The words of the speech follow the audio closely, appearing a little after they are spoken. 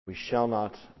we shall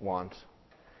not want.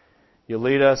 You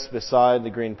lead us beside the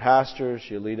green pastures,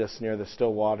 you lead us near the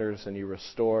still waters, and you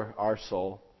restore our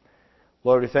soul.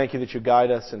 Lord, we thank you that you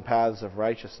guide us in paths of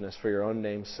righteousness for your own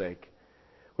name's sake.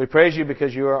 We praise you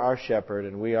because you are our shepherd,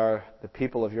 and we are the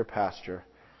people of your pasture,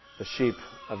 the sheep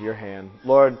of your hand.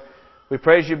 Lord, we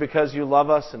praise you because you love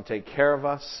us and take care of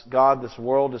us. God, this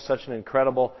world is such an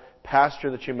incredible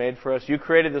pasture that you made for us. You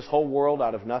created this whole world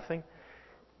out of nothing.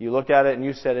 You looked at it and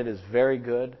you said it is very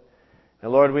good.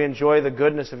 And Lord, we enjoy the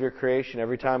goodness of your creation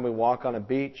every time we walk on a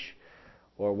beach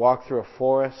or walk through a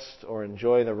forest or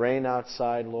enjoy the rain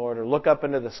outside, Lord, or look up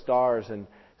into the stars and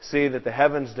see that the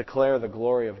heavens declare the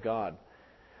glory of God.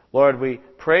 Lord, we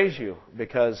praise you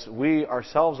because we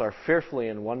ourselves are fearfully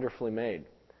and wonderfully made.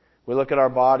 We look at our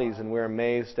bodies and we're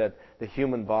amazed at the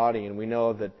human body, and we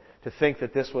know that to think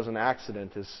that this was an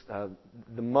accident is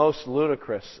the most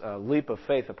ludicrous leap of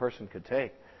faith a person could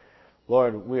take.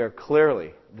 Lord, we are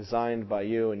clearly designed by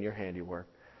you and your handiwork.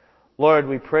 Lord,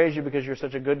 we praise you because you're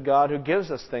such a good God who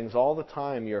gives us things all the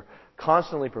time. You're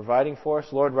constantly providing for us.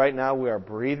 Lord, right now we are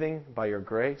breathing by your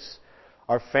grace.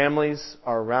 Our families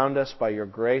are around us by your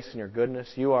grace and your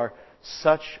goodness. You are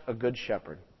such a good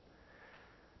shepherd.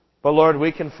 But Lord,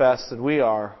 we confess that we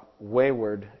are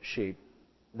wayward sheep,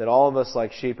 that all of us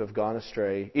like sheep have gone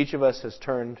astray. Each of us has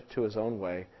turned to his own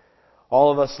way.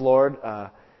 All of us, Lord,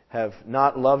 have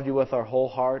not loved you with our whole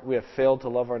heart. We have failed to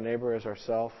love our neighbor as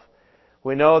ourselves.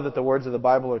 We know that the words of the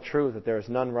Bible are true, that there is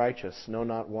none righteous, no,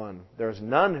 not one. There is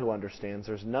none who understands.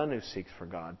 There is none who seeks for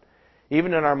God.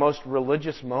 Even in our most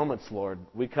religious moments, Lord,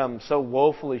 we come so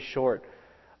woefully short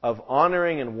of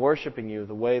honoring and worshiping you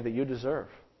the way that you deserve.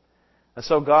 And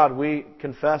so, God, we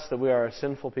confess that we are a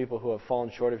sinful people who have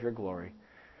fallen short of your glory,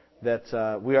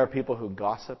 that we are people who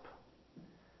gossip.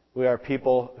 We are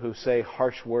people who say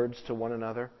harsh words to one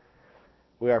another.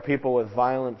 We are people with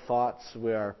violent thoughts.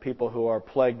 We are people who are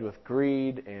plagued with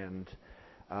greed and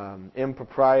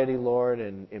impropriety, Lord,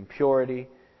 and impurity,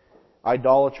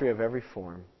 idolatry of every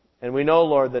form. And we know,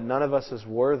 Lord, that none of us is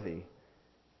worthy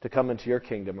to come into your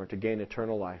kingdom or to gain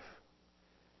eternal life.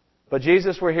 But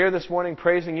Jesus, we're here this morning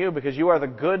praising you because you are the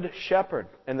good shepherd,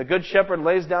 and the good shepherd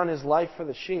lays down his life for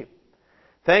the sheep.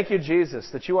 Thank you, Jesus,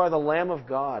 that you are the Lamb of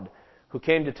God who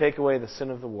came to take away the sin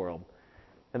of the world,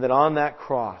 and that on that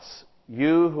cross,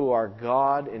 you who are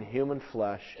God in human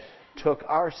flesh took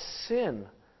our sin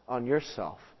on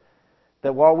yourself,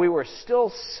 that while we were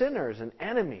still sinners and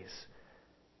enemies,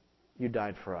 you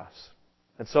died for us.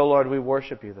 And so, Lord, we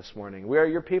worship you this morning. We are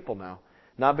your people now,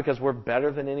 not because we're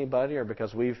better than anybody or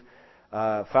because we've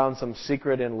found some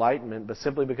secret enlightenment, but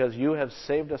simply because you have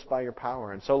saved us by your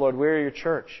power. And so, Lord, we are your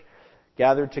church,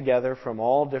 gathered together from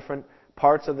all different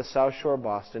parts of the South Shore of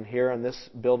Boston here in this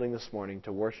building this morning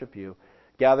to worship you,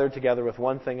 gathered together with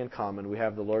one thing in common. We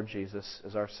have the Lord Jesus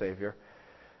as our Savior.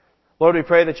 Lord, we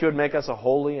pray that you would make us a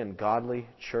holy and godly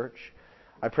church.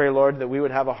 I pray, Lord, that we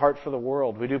would have a heart for the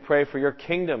world. We do pray for your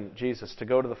kingdom, Jesus, to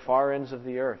go to the far ends of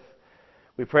the earth.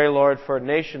 We pray, Lord, for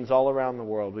nations all around the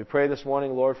world. We pray this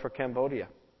morning, Lord, for Cambodia,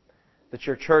 that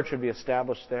your church would be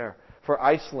established there. For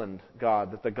Iceland,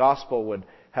 God, that the gospel would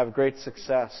have great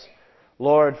success.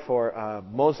 Lord, for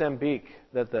Mozambique,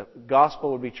 that the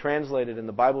gospel would be translated and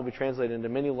the Bible would be translated into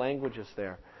many languages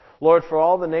there. Lord, for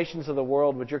all the nations of the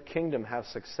world, would your kingdom have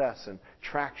success and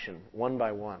traction one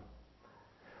by one.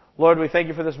 Lord, we thank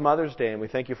you for this Mother's Day, and we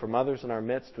thank you for mothers in our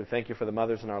midst. We thank you for the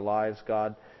mothers in our lives,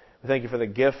 God. We thank you for the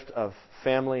gift of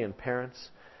family and parents.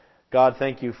 God,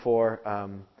 thank you for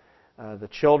the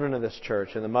children of this church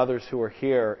and the mothers who are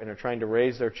here and are trying to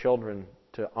raise their children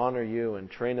to honor you and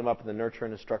train them up in the nurture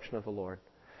and instruction of the Lord.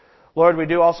 Lord, we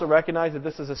do also recognize that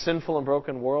this is a sinful and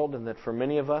broken world, and that for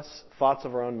many of us, thoughts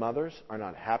of our own mothers are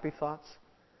not happy thoughts.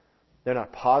 They're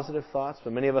not positive thoughts,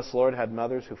 but many of us, Lord, had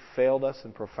mothers who failed us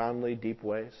in profoundly deep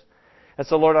ways. And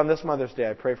so, Lord, on this Mother's Day,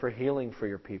 I pray for healing for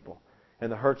your people and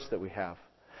the hurts that we have.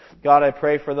 God, I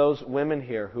pray for those women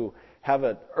here who have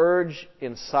an urge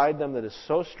inside them that is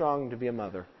so strong to be a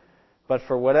mother, but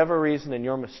for whatever reason in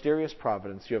your mysterious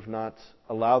providence, you have not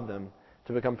allowed them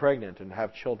to become pregnant and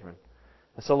have children.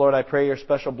 And so, Lord, I pray your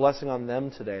special blessing on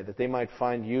them today, that they might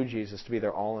find you, Jesus, to be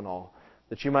their all in all,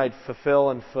 that you might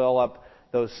fulfill and fill up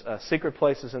those secret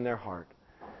places in their heart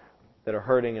that are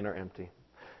hurting and are empty.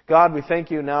 God, we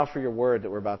thank you now for your word that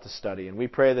we're about to study, and we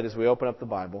pray that as we open up the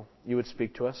Bible, you would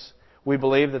speak to us. We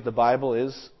believe that the Bible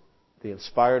is the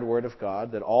inspired word of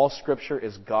God, that all Scripture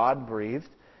is God-breathed,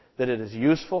 that it is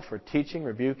useful for teaching,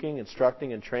 rebuking,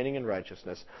 instructing, and training in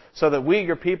righteousness, so that we,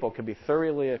 your people, can be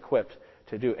thoroughly equipped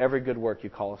to do every good work you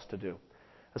call us to do.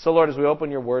 And so, Lord, as we open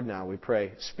your word now, we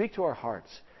pray, speak to our hearts.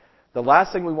 The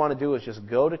last thing we want to do is just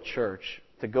go to church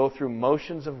to go through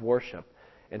motions of worship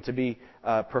and to be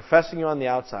professing you on the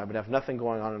outside but have nothing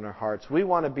going on in our hearts. We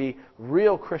want to be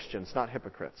real Christians, not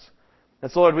hypocrites.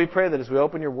 And so, Lord, we pray that as we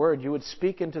open your word, you would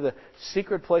speak into the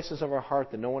secret places of our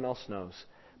heart that no one else knows,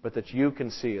 but that you can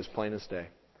see as plain as day.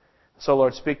 So,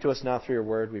 Lord, speak to us now through your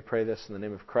word. We pray this in the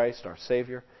name of Christ, our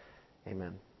Savior.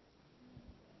 Amen.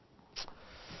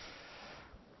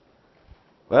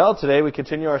 Well, today we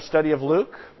continue our study of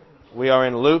Luke. We are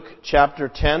in Luke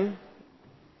chapter 10.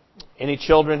 Any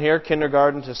children here,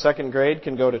 kindergarten to second grade,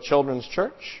 can go to children's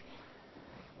church.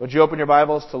 Would you open your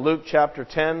Bibles to Luke chapter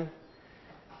 10?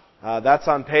 That's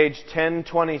on page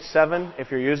 1027.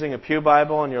 If you're using a pew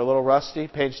Bible and you're a little rusty,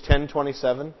 page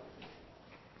 1027.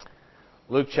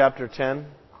 Luke chapter 10.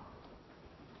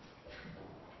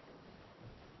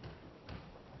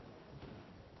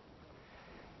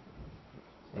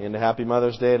 And a happy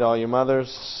Mother's Day to all you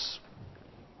mothers.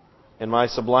 In my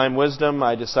sublime wisdom,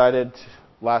 I decided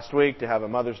last week to have a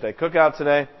Mother's Day cookout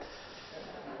today.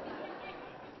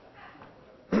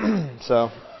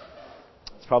 So,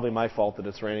 it's probably my fault that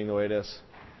it's raining the way it is.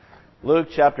 Luke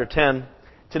chapter 10.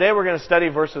 Today we're going to study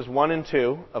verses 1 and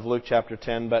 2 of Luke chapter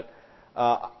 10, but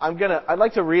I'd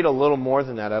like to read a little more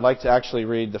than that. I'd like to actually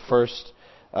read the first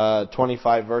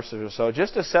 25 verses or so,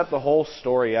 just to set the whole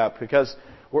story up, because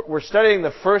we're studying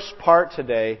the first part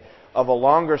today of a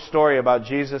longer story about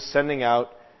Jesus sending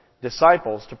out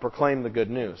disciples to proclaim the good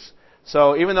news.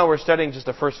 So even though we're studying just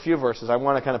the first few verses, I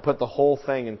want to kind of put the whole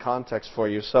thing in context for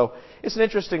you. So it's an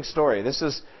interesting story. This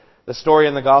is the story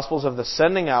in the Gospels of the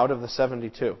sending out of the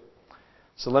 72.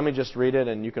 So let me just read it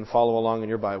and you can follow along in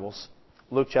your Bibles.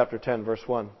 Luke chapter 10, verse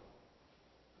 1.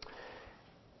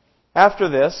 After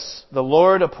this, the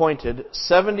Lord appointed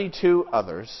 72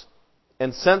 others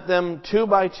and sent them 2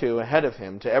 by 2 ahead of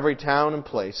him to every town and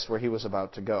place where he was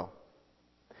about to go.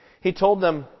 He told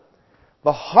them,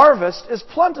 "The harvest is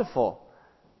plentiful,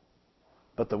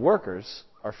 but the workers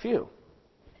are few.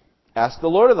 Ask the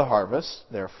Lord of the harvest,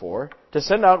 therefore, to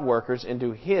send out workers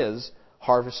into his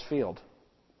harvest field.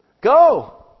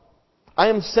 Go! I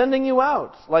am sending you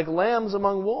out like lambs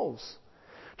among wolves.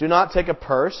 Do not take a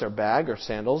purse or bag or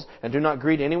sandals, and do not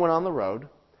greet anyone on the road.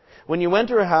 When you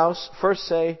enter a house, first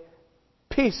say,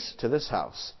 'Peace to this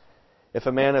house.' If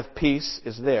a man of peace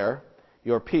is there,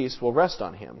 your peace will rest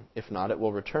on him. If not, it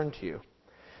will return to you.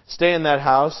 Stay in that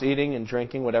house, eating and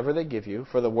drinking whatever they give you,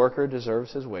 for the worker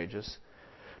deserves his wages.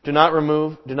 Do not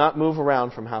move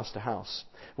around from house to house.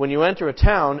 When you enter a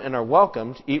town and are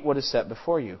welcomed, eat what is set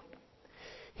before you.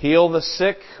 Heal the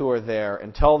sick who are there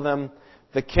and tell them,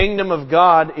 'The kingdom of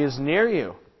God is near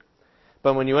you.'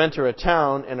 But when you enter a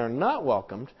town and are not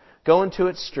welcomed, go into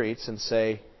its streets and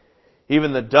say,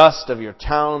 'Even the dust of your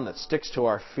town that sticks to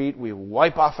our feet we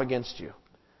wipe off against you.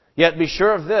 Yet be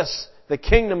sure of this, the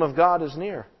kingdom of God is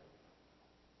near.'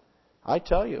 I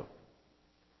tell you,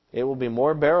 it will be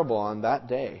more bearable on that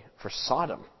day for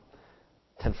Sodom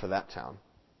than for that town.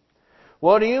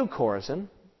 Woe to you, Chorazin!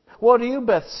 Woe to you,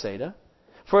 Bethsaida!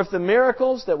 For if the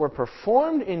miracles that were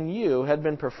performed in you had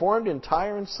been performed in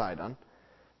Tyre and Sidon,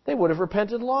 they would have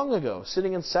repented long ago,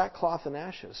 sitting in sackcloth and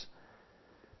ashes.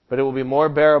 But it will be more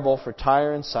bearable for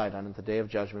Tyre and Sidon at the day of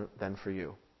judgment than for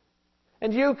you.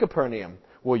 And you, Capernaum,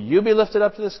 will you be lifted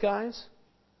up to the skies?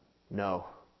 No,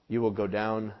 you will go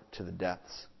down to the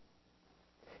depths.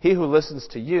 He who listens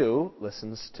to you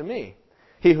listens to me.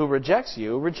 He who rejects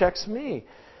you rejects me.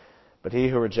 But he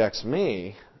who rejects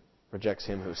me rejects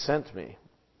him who sent me."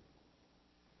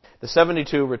 The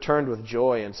 72 returned with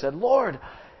joy and said, "Lord,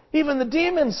 even the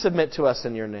demons submit to us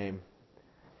in your name."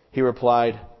 He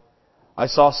replied, "I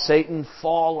saw Satan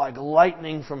fall like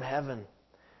lightning from heaven.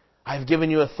 I have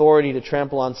given you authority to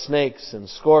trample on snakes and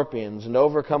scorpions and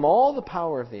overcome all the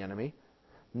power of the enemy.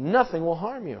 Nothing will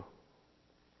harm you.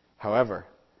 However,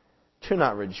 do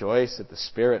not rejoice that the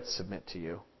spirits submit to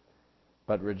you,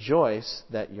 but rejoice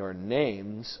that your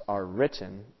names are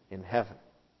written in heaven."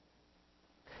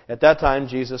 At that time,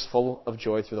 Jesus, full of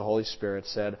joy through the Holy Spirit,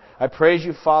 said, "I praise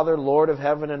you, Father, Lord of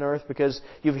heaven and earth, because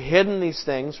you've hidden these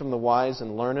things from the wise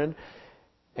and learned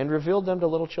and revealed them to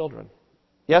little children.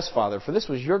 Yes, Father, for this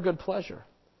was your good pleasure.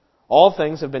 All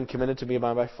things have been committed to me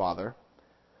by my Father.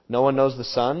 No one knows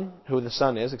who the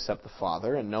Son is except the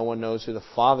Father, and no one knows who the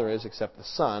Father is except the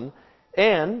Son,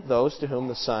 and those to whom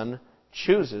the Son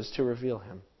chooses to reveal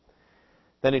him."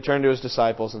 Then he turned to his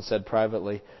disciples and said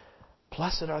privately,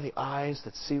 "Blessed are the eyes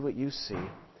that see what you see.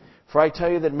 For I tell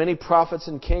you that many prophets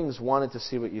and kings wanted to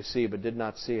see what you see, but did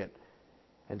not see it,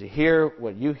 and to hear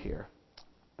what you hear,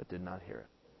 but did not hear it."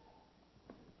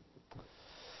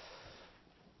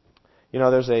 You know,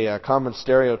 there's a common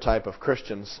stereotype of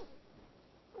Christians,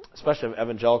 especially of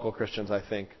evangelical Christians, I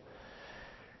think,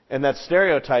 And that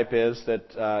stereotype is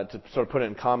that, to sort of put it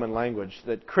in common language,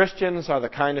 that Christians are the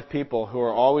kind of people who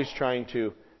are always trying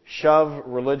to shove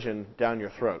religion down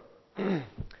your throat. It's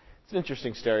an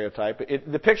interesting stereotype.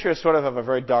 The picture is sort of a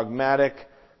very dogmatic,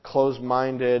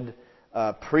 closed-minded,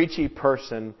 preachy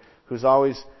person who's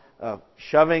always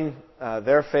shoving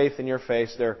their faith in your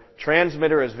face. Their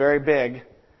transmitter is very big,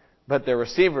 but their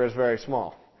receiver is very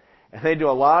small. And they do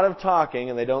a lot of talking,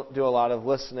 and they don't do a lot of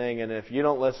listening. And if you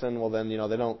don't listen, well then,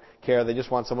 they don't care. They just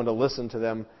want someone to listen to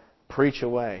them preach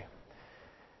away.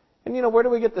 And where do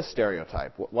we get this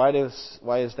stereotype? Why is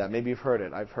that? Maybe you've heard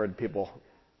it. I've heard people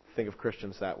think of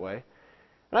Christians that way.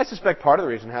 And I suspect part of the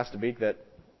reason has to be that,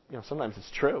 sometimes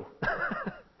it's true.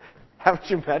 Haven't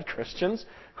you met Christians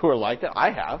who are like that?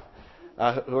 I have.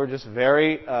 Who are just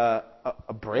very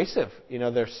abrasive.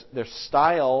 Their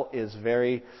style is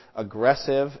very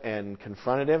aggressive and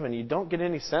confrontative, and you don't get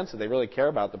any sense that they really care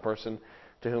about the person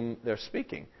to whom they're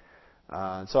speaking.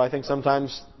 So I think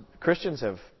sometimes Christians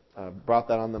have brought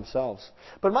that on themselves.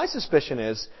 But my suspicion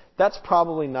is that's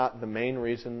probably not the main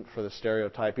reason for the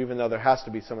stereotype, even though there has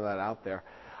to be some of that out there.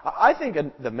 I think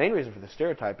the main reason for the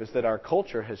stereotype is that our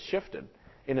culture has shifted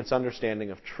in its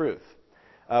understanding of truth.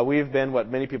 We've been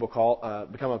what many people call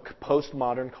become a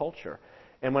postmodern culture.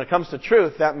 And when it comes to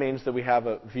truth, that means that we have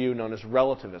a view known as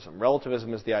relativism.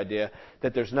 Relativism is the idea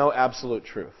that there's no absolute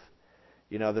truth.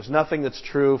 There's nothing that's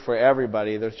true for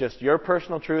everybody. There's just your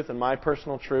personal truth and my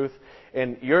personal truth.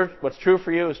 And what's true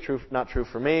for you is not true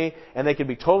for me. And they can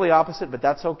be totally opposite, but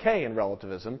that's okay in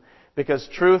relativism. Because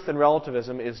truth and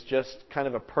relativism is just kind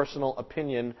of a personal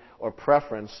opinion or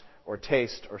preference or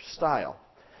taste or style.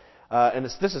 And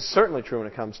this is certainly true when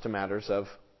it comes to matters of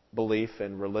belief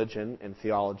and religion and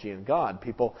theology and God.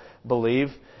 People believe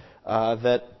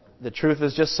that the truth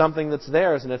is just something that's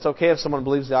theirs, and it's okay if someone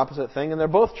believes the opposite thing, and they're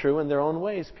both true in their own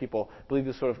ways. People believe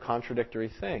these sort of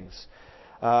contradictory things.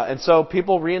 And so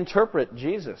people reinterpret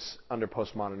Jesus under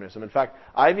postmodernism. In fact,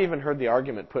 I've even heard the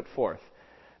argument put forth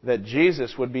that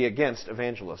Jesus would be against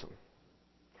evangelism.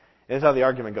 And here's how the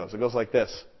argument goes. It goes like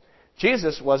this.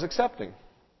 Jesus was accepting.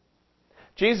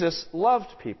 Jesus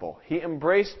loved people. He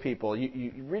embraced people.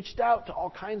 You reached out to all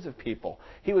kinds of people.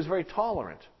 He was very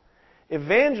tolerant.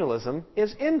 Evangelism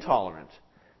is intolerant.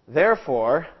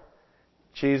 Therefore,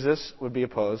 Jesus would be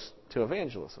opposed to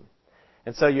evangelism.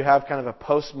 And so you have kind of a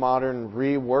postmodern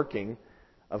reworking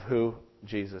of who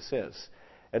Jesus is.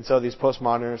 And so these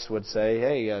postmodernists would say,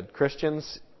 hey,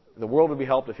 Christians, the world would be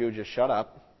helped if you would just shut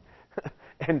up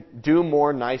and do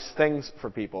more nice things for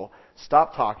people.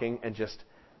 Stop talking and just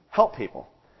help people.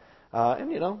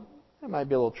 And there might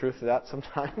be a little truth to that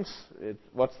sometimes.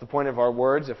 What's the point of our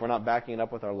words if we're not backing it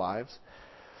up with our lives?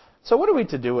 So what are we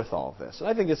to do with all of this? And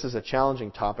I think this is a challenging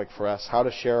topic for us, how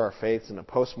to share our faiths in a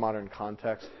postmodern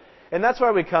context. And that's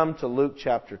why we come to Luke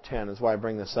chapter 10, is why I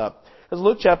bring this up. Because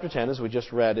Luke chapter 10, as we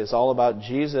just read, is all about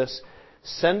Jesus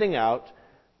sending out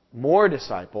more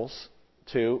disciples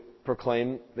to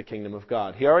proclaim the kingdom of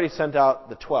God. He already sent out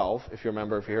the 12, if you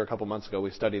remember, if you're here a couple months ago,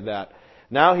 we studied that.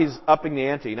 Now he's upping the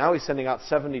ante. Now he's sending out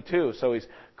 72. So he's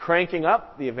cranking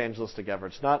up the evangelistic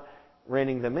efforts, not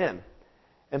reining them in.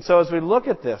 And so as we look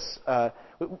at this,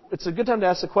 it's a good time to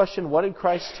ask the question, what did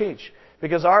Christ teach?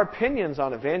 Because our opinions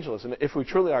on evangelism, if we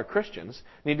truly are Christians,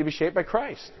 need to be shaped by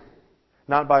Christ.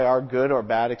 Not by our good or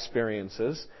bad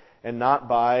experiences, and not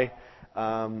by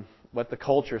what the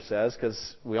culture says,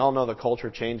 because we all know the culture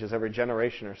changes every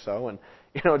generation or so. And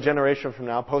a generation from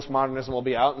now, postmodernism will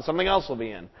be out and something else will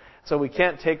be in. So we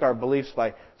can't take our beliefs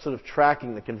by sort of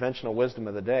tracking the conventional wisdom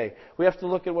of the day. We have to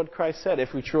look at what Christ said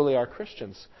if we truly are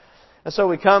Christians. And so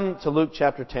we come to Luke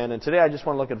chapter 10, and today I just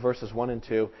want to look at verses 1 and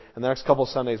 2. And the next couple of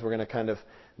Sundays we're going to kind of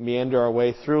meander our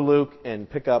way through Luke and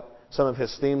pick up some of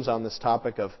his themes on this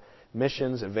topic of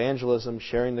missions, evangelism,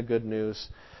 sharing the good news.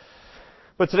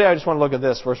 But today I just want to look at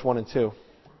this, verse 1 and 2.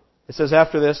 It says,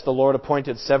 after this, the Lord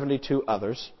appointed 72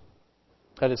 others,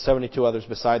 that is 72 others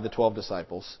beside the 12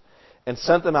 disciples, and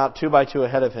sent them out 2 by 2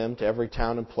 ahead of him to every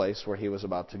town and place where he was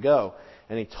about to go.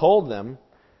 And he told them,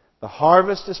 the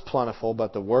harvest is plentiful,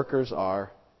 but the workers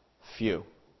are few.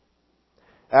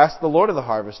 Ask the Lord of the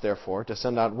harvest, therefore, to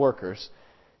send out workers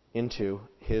into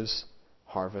his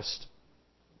harvest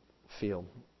field.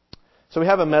 So we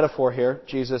have a metaphor here.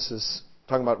 Jesus is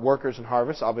talking about workers and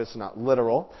harvest, obviously not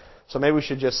literal. So maybe we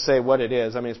should just say what it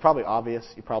is. I mean, it's probably obvious.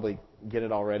 You probably get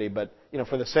it already. But,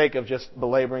 for the sake of just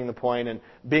belaboring the point and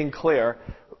being clear,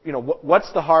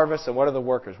 what's the harvest and what are the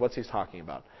workers? What's he talking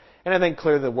about? And I think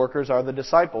clearly the workers are the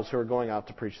disciples who are going out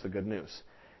to preach the good news.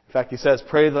 In fact, he says,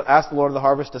 ask the Lord of the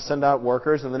harvest to send out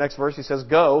workers. And the next verse he says,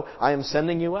 go, I am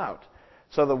sending you out.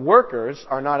 So the workers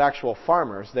are not actual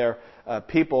farmers. They're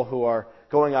people who are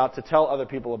going out to tell other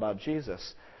people about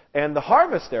Jesus. And the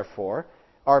harvest, therefore,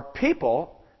 are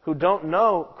people who don't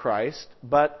know Christ,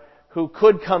 but who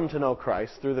could come to know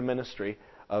Christ through the ministry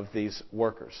of these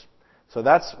workers. So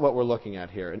that's what we're looking at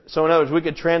here. So in other words, we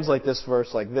could translate this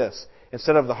verse like this.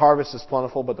 Instead of the harvest is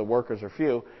plentiful, but the workers are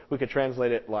few, we could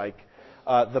translate it like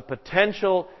the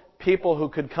potential people who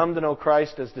could come to know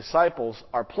Christ as disciples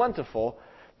are plentiful,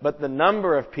 but the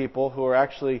number of people who are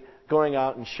actually going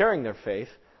out and sharing their faith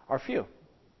are few.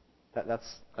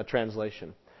 That's a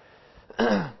translation.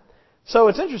 So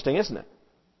it's interesting, isn't it?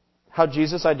 How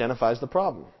Jesus identifies the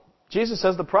problem. Jesus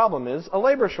says the problem is a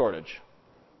labor shortage.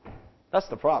 That's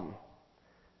the problem.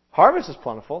 Harvest is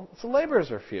plentiful, the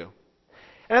laborers are few.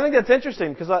 And I think that's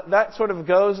interesting because that sort of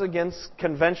goes against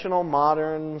conventional,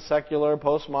 modern, secular,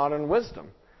 postmodern wisdom.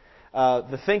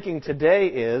 The thinking today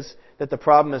is that the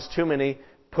problem is too many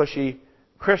pushy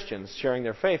Christians sharing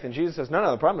their faith. And Jesus says,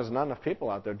 no, the problem is not enough people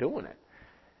out there doing it.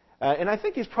 And I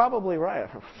think he's probably right.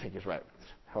 I don't think he's right.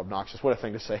 How obnoxious. What a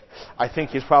thing to say. I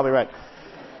think he's probably right.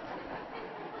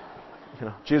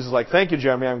 Jesus is like, thank you,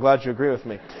 Jeramie. I'm glad you agree with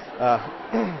me.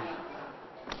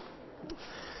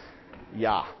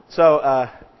 Yeah. So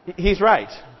he's right.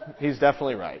 He's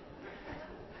definitely right.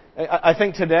 I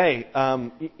think today,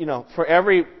 for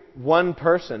every one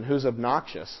person who's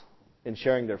obnoxious in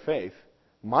sharing their faith,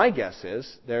 my guess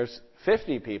is there's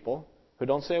 50 people who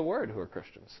don't say a word who are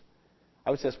Christians. I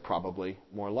would say it's probably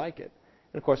more like it.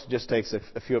 And of course, it just takes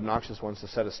a few obnoxious ones to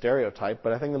set a stereotype,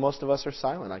 but I think that most of us are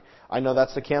silent. I know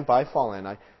that's the camp I fall in.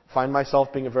 I find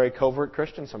myself being a very covert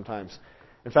Christian sometimes.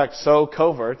 In fact, so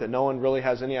covert that no one really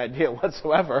has any idea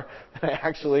whatsoever that I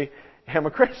actually am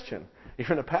a Christian,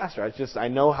 even a pastor. I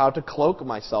know how to cloak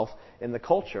myself in the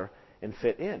culture and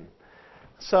fit in.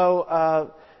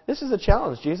 So this is a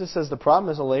challenge. Jesus says the problem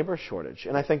is a labor shortage,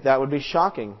 and I think that would be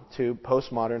shocking to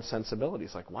postmodern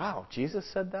sensibilities. Like, wow, Jesus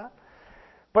said that?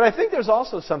 But I think there's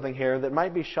also something here that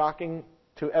might be shocking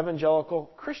to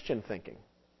evangelical Christian thinking,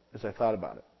 as I thought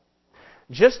about it.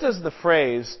 Just as the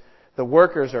phrase, the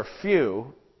workers are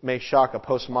few, may shock a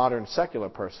postmodern secular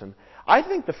person, I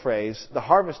think the phrase, the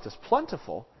harvest is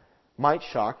plentiful, might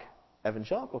shock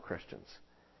evangelical Christians.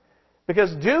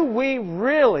 Because do we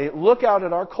really look out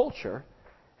at our culture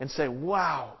and say,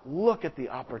 wow, look at the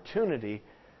opportunity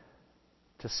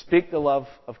to speak the love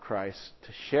of Christ,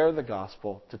 to share the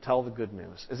gospel, to tell the good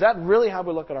news? Is that really how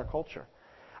we look at our culture?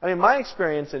 I mean, my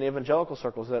experience in evangelical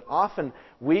circles is that often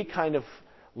we kind of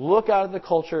look out at the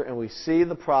culture and we see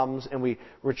the problems and we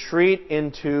retreat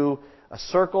into a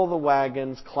circle the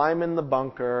wagons, climb in the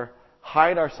bunker,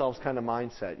 hide ourselves kind of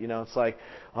mindset. It's like,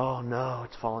 oh no,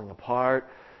 it's falling apart.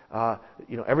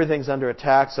 Everything's under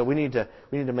attack, so we need to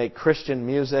make Christian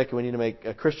music, we need to make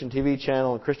a Christian TV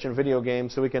channel and Christian video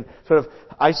games so we can sort of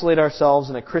isolate ourselves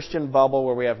in a Christian bubble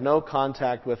where we have no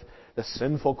contact with the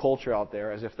sinful culture out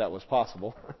there, as if that was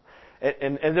possible.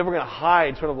 And then we're going to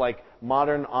hide, sort of like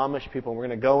modern Amish people, and we're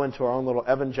going to go into our own little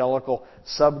evangelical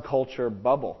subculture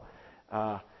bubble.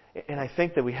 And I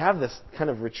think that we have this kind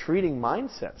of retreating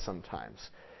mindset sometimes.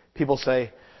 People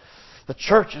say, the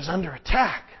church is under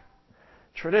attack.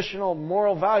 Traditional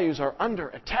moral values are under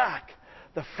attack.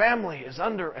 The family is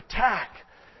under attack.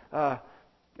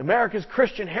 America's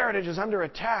Christian heritage is under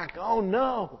attack. Oh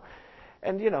no.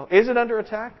 And, is it under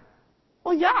attack?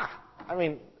 Well, yeah. I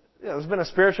mean, there's been a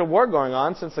spiritual war going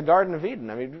on since the Garden of Eden.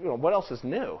 I mean, what else is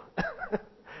new?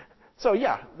 So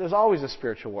yeah, there's always a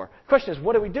spiritual war. The question is,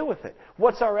 what do we do with it?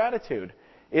 What's our attitude?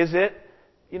 Is it,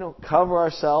 cover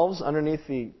ourselves underneath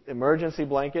the emergency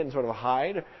blanket and sort of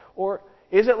hide? Or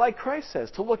is it like Christ says,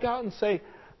 to look out and say,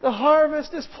 the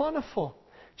harvest is plentiful?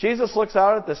 Jesus looks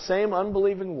out at the same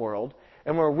unbelieving world,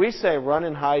 and where we say run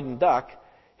and hide and duck,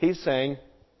 he's saying,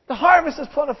 the harvest is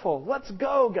plentiful. Let's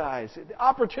go, guys. The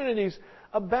opportunities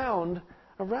abound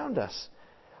around us.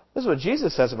 This is what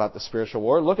Jesus says about the spiritual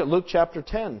war. Look at Luke chapter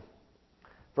 10,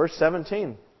 verse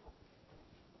 17.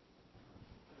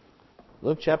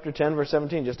 Luke chapter 10, verse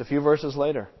 17, just a few verses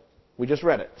later. We just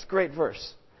read it. It's a great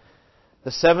verse.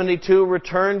 The 72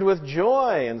 returned with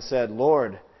joy and said,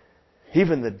 Lord,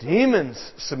 even the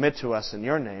demons submit to us in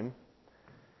your name.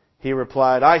 He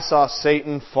replied, I saw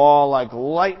Satan fall like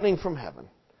lightning from heaven.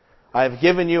 I have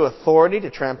given you authority to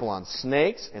trample on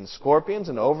snakes and scorpions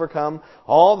and overcome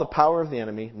all the power of the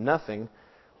enemy. Nothing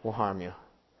will harm you.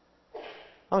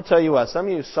 I'll tell you what, some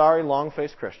of you sorry,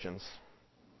 long-faced Christians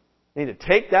need to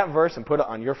take that verse and put it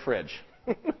on your fridge.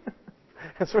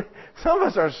 Some of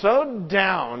us are so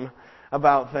down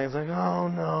about things like, oh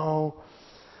no,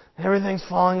 everything's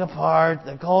falling apart,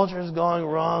 the culture's going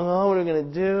wrong, oh, what are we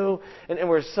going to do? And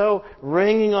we're so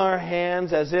wringing our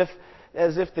hands as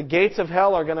if the gates of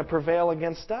hell are going to prevail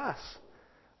against us.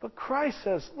 But Christ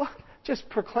says, look, just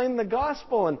proclaim the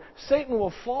gospel and Satan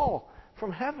will fall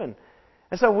from heaven.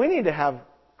 And so we need to have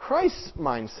Christ's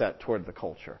mindset toward the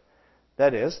culture.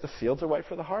 That is, the fields are white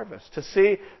for the harvest. To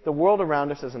see the world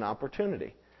around us as an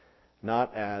opportunity,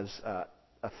 not as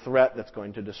a threat that's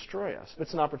going to destroy us.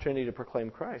 It's an opportunity to proclaim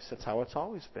Christ. That's how it's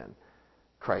always been.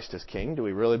 Christ is King. Do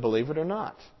we really believe it or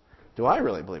not? Do I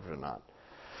really believe it or not?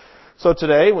 So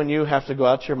today, when you have to go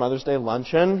out to your Mother's Day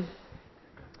luncheon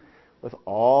with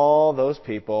all those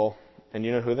people, and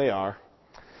you know who they are,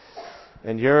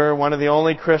 and you're one of the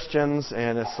only Christians,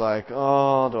 and it's like,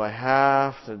 oh, do I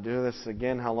have to do this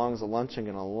again? How long is the luncheon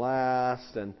going to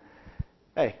last? And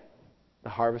hey, the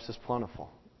harvest is plentiful.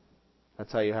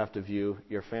 That's how you have to view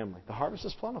your family. The harvest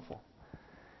is plentiful.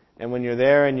 And when you're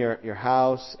there in your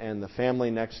house and the family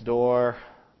next door,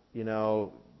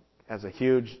 has a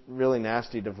huge, really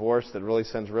nasty divorce that really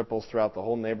sends ripples throughout the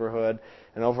whole neighborhood,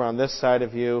 and over on this side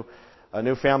of you, a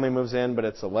new family moves in, but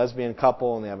it's a lesbian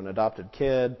couple and they have an adopted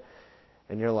kid,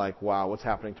 and you're like, wow, what's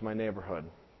happening to my neighborhood?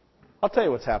 I'll tell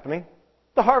you what's happening.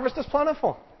 The harvest is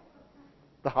plentiful.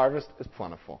 The harvest is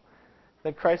plentiful.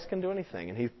 That Christ can do anything,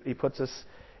 and He puts us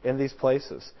in these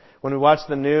places. When we watch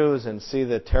the news and see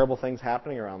the terrible things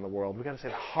happening around the world, we've got to say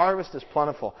the harvest is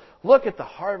plentiful. Look at the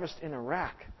harvest in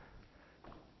Iraq.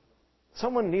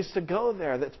 Someone needs to go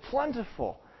there. That's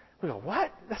plentiful. We go,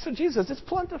 what? That's what Jesus says. It's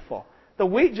plentiful. The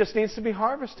wheat just needs to be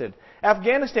harvested.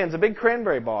 Afghanistan's a big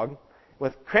cranberry bog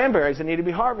with cranberries that need to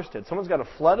be harvested. Someone's got to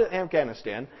flood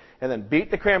Afghanistan and then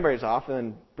beat the cranberries off and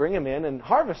then bring them in and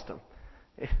harvest them.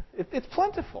 It's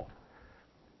plentiful.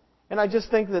 And I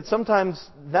just think that sometimes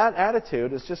that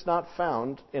attitude is just not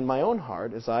found in my own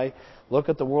heart as I look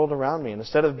at the world around me. And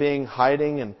instead of being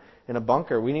hiding in a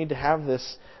bunker, we need to have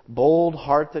this bold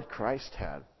heart that Christ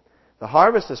had. The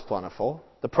harvest is plentiful.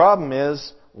 The problem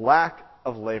is lack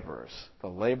of laborers. The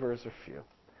laborers are few.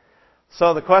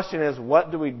 So the question is,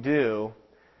 what do we do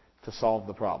to solve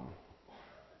the problem?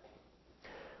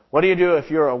 What do you do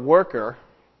if you're a worker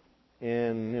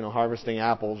in harvesting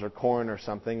apples or corn or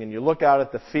something, and you look out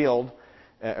at the field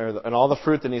and all the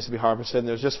fruit that needs to be harvested, and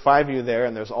there's just 5 of you there,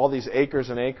 and there's all these acres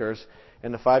and acres,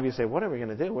 and the 5 of you say, what are we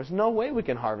going to do? There's no way we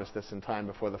can harvest this in time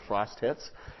before the frost hits.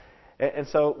 And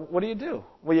so what do?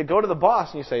 Well, you go to the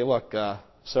boss and you say, look,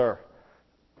 sir,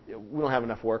 we don't have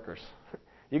enough workers.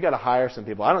 You got to hire some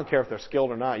people. I don't care if they're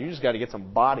skilled or not. You just got to get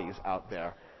some bodies out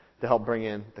there to help bring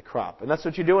in the crop. And that's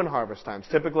what you do in harvest times.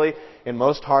 Typically, in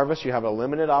most harvests, you have a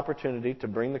limited opportunity to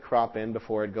bring the crop in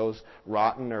before it goes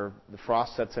rotten or the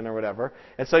frost sets in or whatever.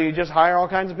 And so you just hire all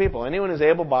kinds of people. Anyone who's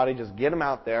able-bodied, just get them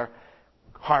out there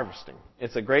harvesting.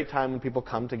 It's a great time when people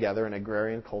come together in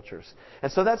agrarian cultures.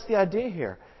 And so that's the idea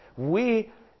here.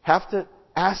 We have to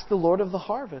ask the Lord of the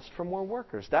harvest for more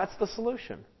workers. That's the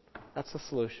solution. That's the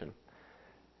solution.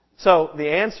 So the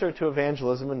answer to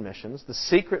evangelism and missions, the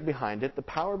secret behind it, the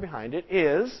power behind it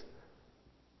is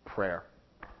prayer.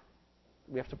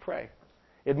 We have to pray.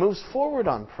 It moves forward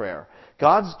on prayer.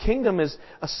 God's kingdom is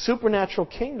a supernatural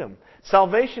kingdom.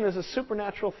 Salvation is a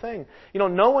supernatural thing.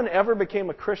 No one ever became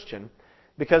a Christian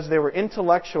because they were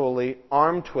intellectually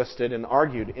arm-twisted and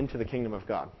argued into the kingdom of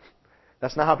God.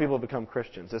 That's not how people become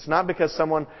Christians. It's not because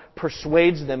someone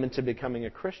persuades them into becoming a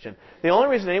Christian. The only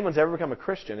reason anyone's ever become a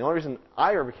Christian, the only reason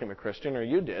I ever became a Christian, or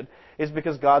you did, is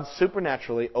because God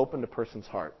supernaturally opened a person's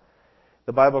heart.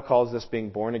 The Bible calls this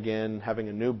being born again, having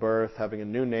a new birth, having a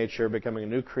new nature, becoming a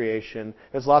new creation.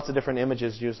 There's lots of different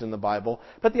images used in the Bible.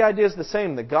 But the idea is the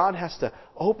same, that God has to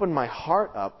open my heart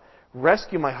up,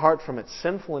 rescue my heart from its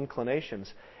sinful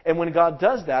inclinations. And when God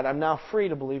does that, I'm now free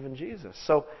to believe in Jesus.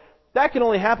 So that can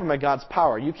only happen by God's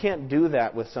power. You can't do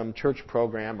that with some church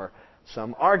program or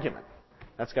some argument.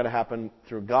 That's got to happen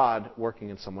through God working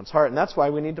in someone's heart. And that's why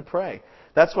we need to pray.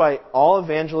 That's why all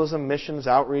evangelism, missions,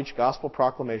 outreach, gospel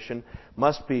proclamation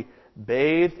must be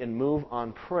bathed and move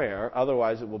on prayer.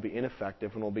 Otherwise it will be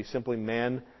ineffective and will be simply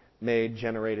man-made,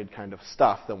 generated kind of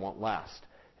stuff that won't last.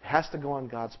 It has to go on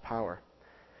God's power.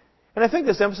 And I think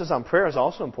this emphasis on prayer is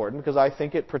also important because I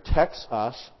think it protects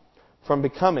us from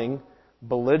becoming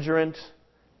belligerent,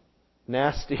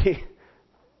 nasty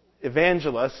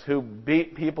evangelists who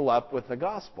beat people up with the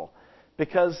gospel.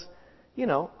 Because,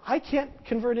 I can't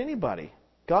convert anybody.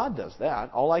 God does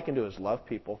that. All I can do is love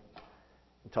people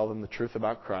and tell them the truth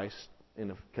about Christ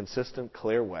in a consistent,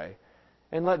 clear way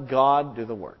and let God do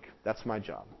the work. That's my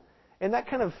job. And that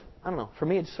kind of, for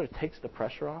me it just sort of takes the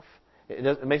pressure off.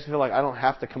 It makes me feel like I don't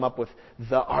have to come up with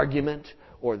the argument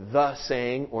or the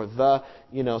saying or the,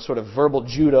 sort of verbal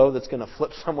judo that's going to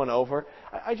flip someone over.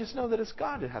 I just know that it's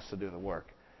God that has to do the work.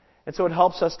 And so it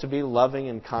helps us to be loving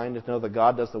and kind, to know that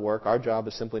God does the work. Our job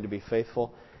is simply to be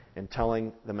faithful in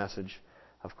telling the message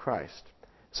of Christ.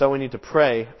 So we need to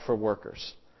pray for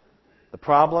workers. The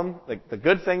problem, the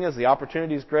good thing is the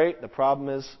opportunity is great. The problem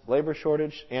is labor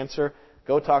shortage. Answer,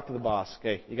 go talk to the boss.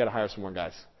 Okay, you got to hire some more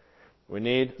guys. We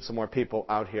need some more people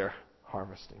out here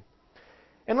harvesting.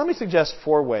 And let me suggest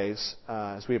 4 ways,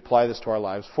 as we apply this to our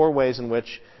lives, 4 ways in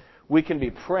which we can be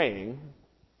praying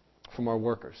for more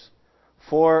workers.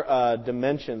 4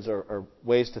 dimensions or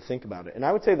ways to think about it. And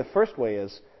I would say the first way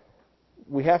is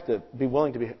we have to be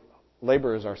willing to be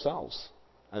laborers ourselves.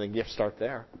 I think you have to start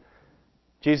there.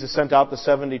 Jesus sent out the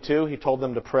 72. He told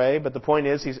them to pray. But the point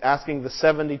is, He's asking the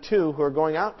 72 who are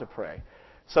going out to pray.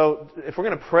 So if we're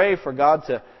going to pray for God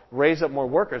to raise up more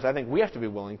workers, I think we have to be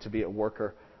willing to be a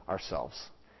worker ourselves.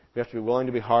 We have to be willing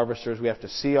to be harvesters. We have to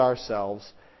see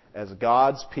ourselves as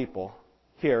God's people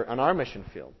here on our mission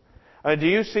field. Do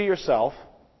you see yourself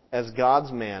as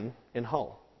God's man in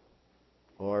Hull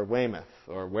or Weymouth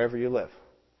or wherever you live?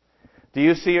 Do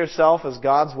you see yourself as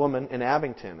God's woman in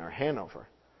Abington or Hanover?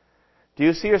 Do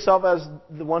you see yourself as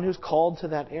the one who's called to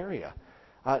that area?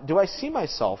 Do I see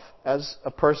myself as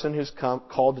a person who's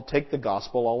called to take the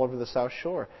gospel all over the South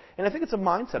Shore? And I think it's a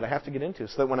mindset I have to get into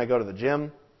so that when I go to the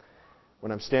gym,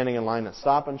 when I'm standing in line at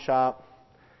Stop and Shop,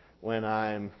 when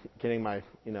I'm getting my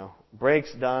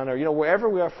breaks done, or wherever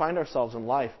we find ourselves in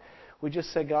life, we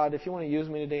just say, God, if you want to use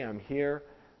me today, I'm here.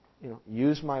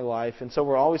 Use my life. And so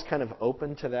we're always kind of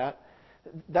open to that.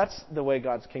 That's the way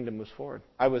God's kingdom moves forward.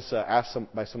 I was asked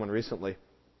by someone recently.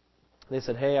 They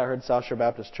said, hey, I heard South Shore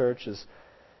Baptist Church is,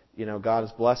 God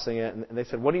is blessing it. And they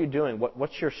said, what are you doing?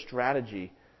 What's your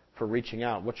strategy for reaching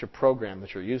out? What's your program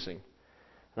that you're using?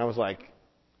 And I was like,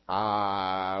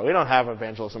 we don't have an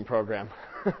evangelism program.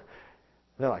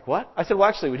 They're like, what? I said, well,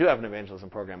 actually, we do have an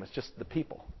evangelism program. It's just the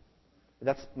people.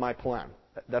 That's my plan.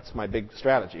 That's my big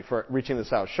strategy for reaching the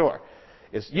South Shore,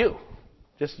 is you.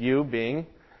 Just you being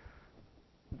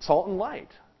salt and light.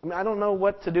 I don't know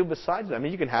what to do besides that.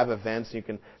 You can have events.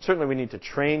 Certainly we need to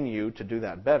train you to do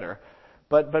that better.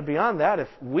 But beyond that, if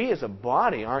we as a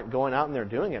body aren't going out and they're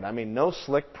doing it, no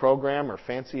slick program or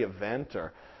fancy event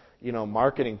or,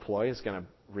 marketing ploy is going to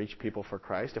reach people for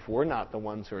Christ if we're not the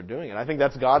ones who are doing it. I think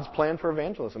that's God's plan for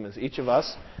evangelism, is each of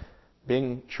us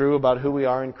being true about who we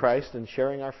are in Christ and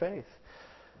sharing our faith.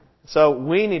 So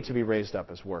we need to be raised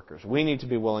up as workers. We need to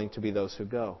be willing to be those who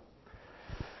go.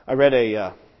 I read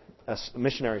a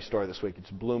missionary story this week. It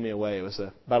just blew me away. It was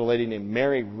about a lady named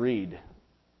Mary Reed.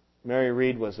 Mary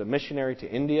Reed was a missionary to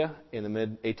India in the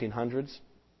mid-1800s.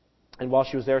 And while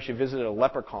she was there, she visited a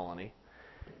leper colony.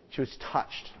 She was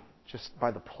touched just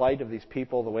by the plight of these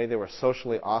people, the way they were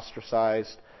socially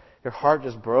ostracized. Her heart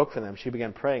just broke for them. She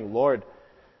began praying, Lord,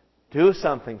 do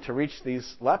something to reach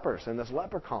these lepers in this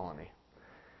leper colony.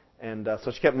 And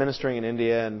so she kept ministering in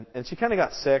India, and she kind of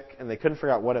got sick, and they couldn't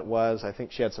figure out what it was. I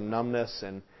think she had some numbness,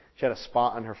 and she had a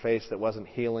spot on her face that wasn't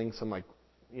healing, some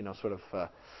sort of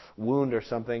wound or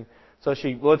something. So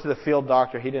she went to the field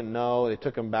doctor. He didn't know. They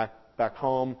took him back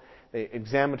home. They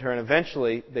examined her, and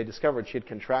eventually they discovered she had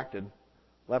contracted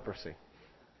leprosy.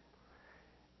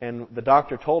 And the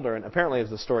doctor told her, and apparently as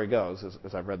the story goes,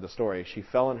 as I've read the story, she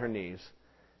fell on her knees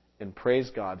and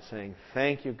praised God, saying,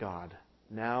 thank you, God.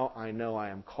 Now I know I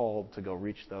am called to go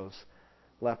reach those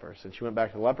lepers. And she went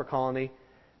back to the leper colony.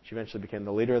 She eventually became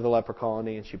the leader of the leper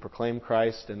colony, and she proclaimed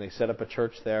Christ, and they set up a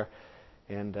church there.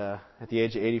 And at the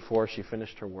age of 84, she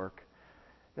finished her work.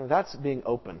 That's being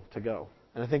open to go.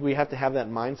 And I think we have to have that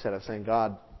mindset of saying,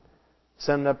 God,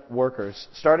 send up workers,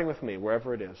 starting with me,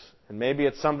 wherever it is. And maybe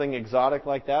it's something exotic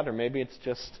like that, or maybe it's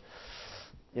just,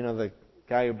 the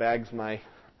guy who bags my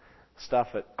stuff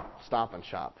at Stop and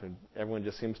Shop, who everyone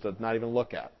just seems to not even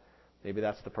look at. Maybe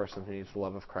that's the person who needs the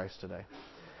love of Christ today.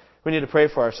 We need to pray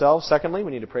for ourselves. Secondly,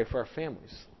 we need to pray for our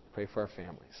families. Pray for our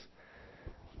families.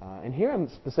 And here I'm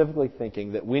specifically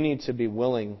thinking that we need to be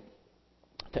willing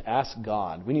to ask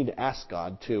God. We need to ask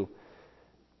God to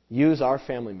use our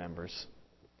family members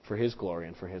for His glory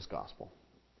and for His gospel.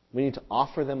 We need to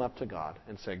offer them up to God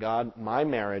and say, God, my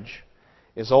marriage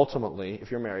is ultimately, if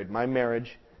you're married, my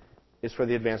marriage is for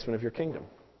the advancement of your kingdom.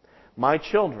 My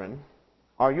children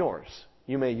are yours.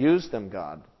 You may use them,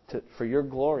 God, for your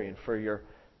glory and for your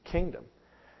kingdom.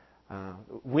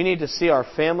 We need to see our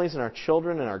families and our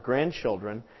children and our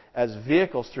grandchildren as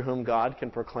vehicles through whom God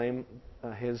can proclaim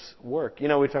His work. We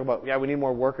talk about, we need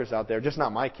more workers out there. Just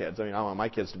not my kids. I want my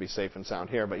kids to be safe and sound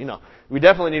here. But, we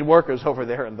definitely need workers over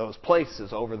there in those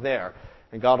places over there.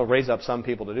 And God will raise up some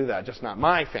people to do that. Just not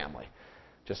my family.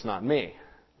 Just not me.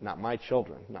 Not my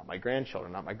children. Not my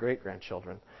grandchildren. Not my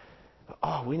great-grandchildren.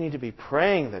 We need to be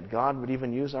praying that God would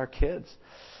even use our kids.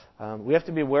 We have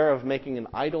to be aware of making an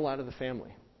idol out of the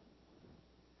family.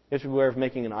 We have to be aware of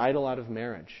making an idol out of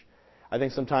marriage. I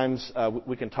think sometimes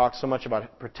we can talk so much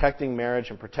about protecting marriage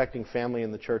and protecting family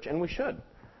in the church, and we should.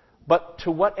 But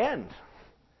to what end?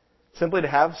 Simply to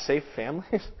have safe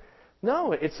families?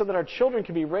 No, it's so that our children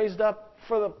can be raised up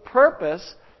for the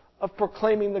purpose of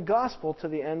proclaiming the gospel to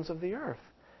the ends of the earth.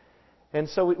 And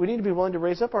so we need to be willing to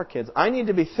raise up our kids. I need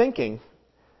to be thinking,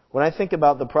 when I think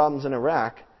about the problems in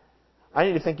Iraq, I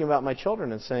need to be thinking about my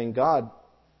children and saying, God,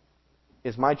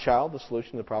 is my child the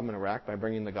solution to the problem in Iraq by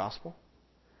bringing the gospel?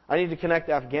 I need to connect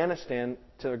Afghanistan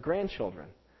to their grandchildren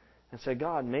and say,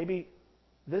 God, maybe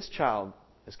this child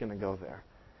is going to go there.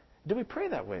 Do we pray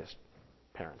that way as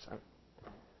parents?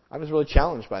 I was really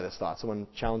challenged by this thought. Someone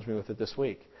challenged me with it this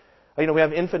week. We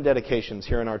have infant dedications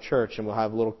here in our church, and we'll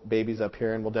have little babies up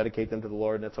here, and we'll dedicate them to the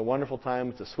Lord. And it's a wonderful time.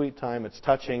 It's a sweet time. It's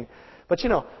touching. But,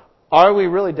 are we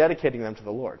really dedicating them to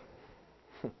the Lord?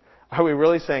 Are we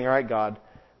really saying, all right, God,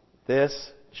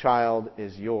 this child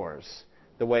is yours?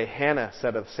 The way Hannah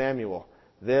said of Samuel,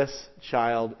 this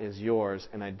child is yours,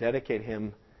 and I dedicate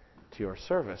him to your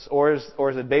service. Or is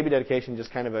a baby dedication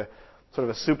just kind of a sort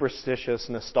of a superstitious,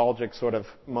 nostalgic sort of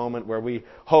moment where we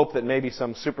hope that maybe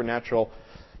some supernatural,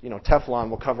 Teflon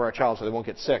will cover our child so they won't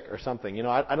get sick or something.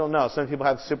 I don't know. Some people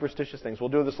have superstitious things. We'll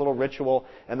do this little ritual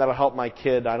and that'll help my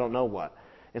kid. I don't know what.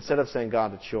 Instead of saying,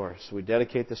 God, it's yours. We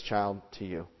dedicate this child to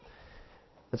you.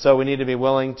 And so we need to be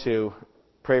willing to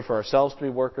pray for ourselves to be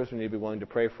workers. We need to be willing to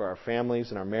pray for our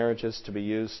families and our marriages to be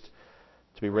used,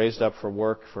 to be raised up for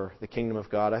work for the kingdom of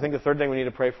God. I think the third thing we need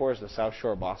to pray for is the South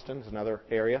Shore of Boston. It's another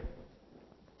area.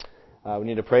 We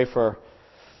need to pray for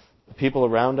the people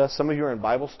around us. Some of you are in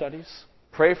Bible studies.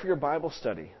 Pray for your Bible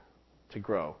study to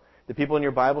grow. The people in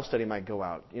your Bible study might go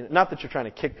out. Not that you're trying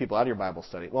to kick people out of your Bible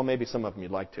study. Well, maybe some of them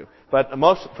you'd like to. But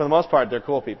for the most part, they're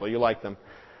cool people. You like them.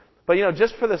 But,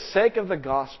 just for the sake of the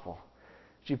gospel,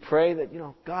 you pray that,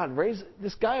 God, raise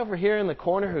this guy over here in the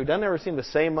corner who doesn't ever seem to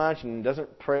say much and doesn't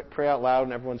pray out loud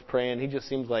and everyone's praying. He just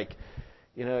seems like,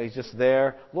 he's just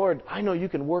there. Lord, I know you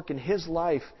can work in his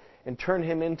life and turn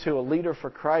him into a leader for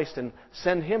Christ and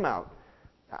send him out.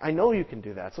 I know you can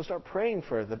do that. So start praying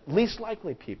for the least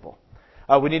likely people.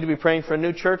 We need to be praying for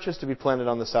new churches to be planted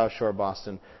on the South Shore of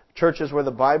Boston. Churches where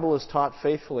the Bible is taught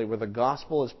faithfully, where the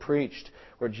gospel is preached,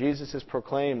 where Jesus is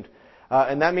proclaimed.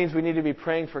 And that means we need to be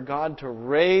praying for God to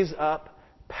raise up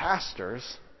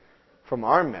pastors from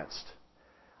our midst.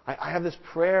 I have this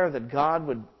prayer that God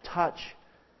would touch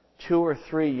 2 or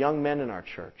 3 young men in our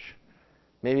church.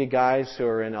 Maybe guys who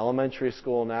are in elementary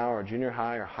school now or junior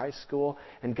high or high school.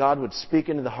 And God would speak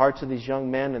into the hearts of these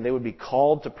young men and they would be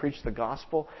called to preach the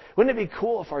gospel. Wouldn't it be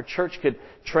cool if our church could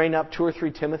train up 2 or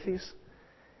 3 Timothys?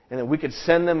 And then we could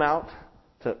send them out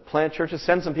to plant churches,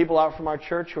 send some people out from our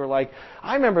church who are like,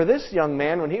 I remember this young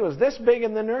man when he was this big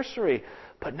in the nursery.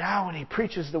 But now when he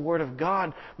preaches the Word of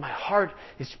God, my heart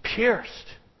is pierced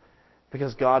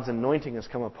because God's anointing has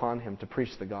come upon him to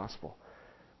preach the gospel.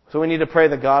 So we need to pray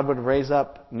that God would raise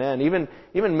up men, even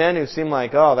men who seem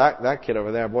like, oh, that kid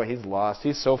over there, boy, he's lost.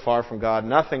 He's so far from God.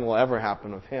 Nothing will ever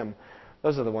happen with him.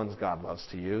 Those are the ones God loves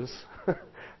to use.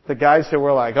 The guys who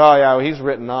were like, oh, yeah, well, he's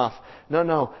written off.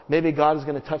 No. Maybe God is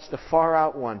going to touch the far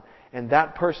out one. And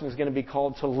that person is going to be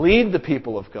called to lead the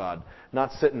people of God,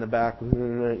 not sit in the back,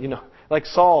 like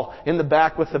Saul in the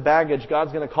back with the baggage.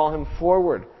 God's going to call him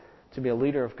forward to be a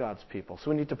leader of God's people. So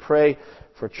we need to pray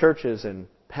for churches and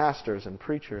pastors and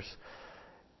preachers.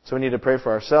 So we need to pray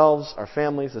for ourselves, our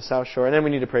families, the South Shore, and then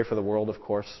we need to pray for the world, of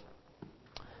course.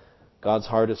 God's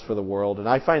heart is for the world. And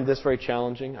I find this very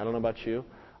challenging. I don't know about you.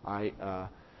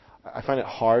 I find it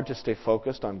hard to stay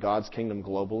focused on God's kingdom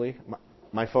globally.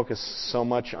 My focus is so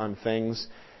much on things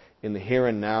in the here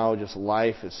and now. Just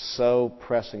life is so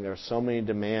pressing. There are so many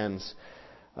demands.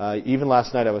 Even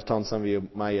last night, I was telling some of you,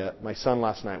 my son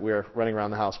last night, we were running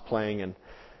around the house playing, and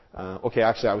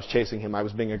actually I was chasing him. I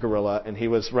was being a gorilla, and he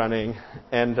was running,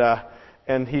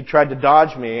 and he tried to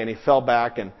dodge me, and he fell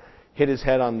back and hit his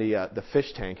head on the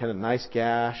fish tank. Had a nice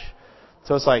gash.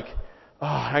 So it's like,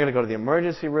 I got to go to the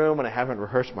emergency room, and I haven't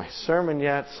rehearsed my sermon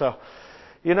yet. So,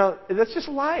 that's just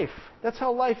life. That's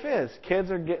how life is.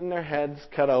 Kids are getting their heads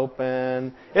cut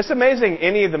open. It's amazing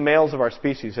any of the males of our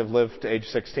species have lived to age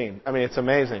 16. I mean, it's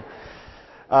amazing.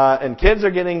 And kids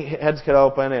are getting heads cut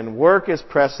open, and work is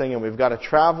pressing, and we've got to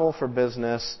travel for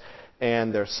business,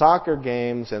 and there's soccer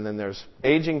games, and then there's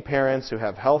aging parents who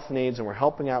have health needs, and we're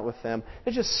helping out with them.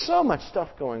 There's just so much stuff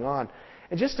going on.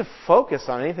 And just to focus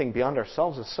on anything beyond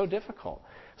ourselves is so difficult.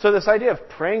 So this idea of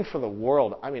praying for the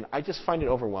world, I just find it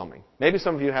overwhelming. Maybe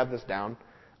some of you have this down.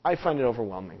 I find it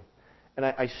overwhelming. And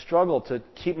I struggle to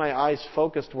keep my eyes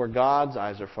focused where God's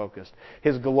eyes are focused.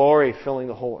 His glory filling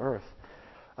the whole earth.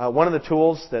 One of the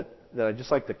tools that I'd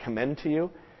just like to commend to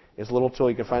you is a little tool.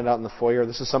 You can find it out in the foyer.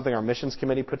 This is something our missions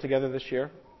committee put together this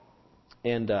year.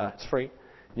 And it's free.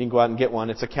 You can go out and get one.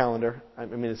 It's a calendar. I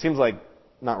mean, it seems like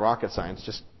not rocket science.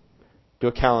 Just do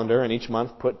a calendar, and each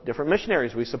month put different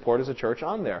missionaries we support as a church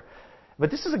on there. But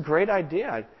this is a great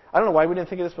idea. I don't know why we didn't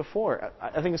think of this before.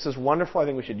 I think this is wonderful. I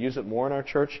think we should use it more in our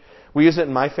church. We use it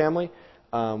in my family.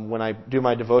 When I do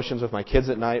my devotions with my kids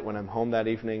at night, when I'm home that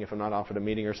evening, if I'm not off at a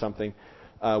meeting or something,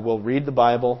 we'll read the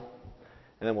Bible,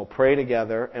 and then we'll pray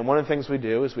together. And one of the things we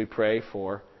do is we pray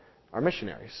for our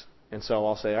missionaries. And so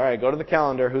I'll say, all right, go to the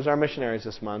calendar. Who's our missionaries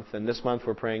this month? And this month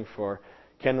we're praying for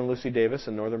Ken and Lucy Davis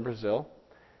in northern Brazil.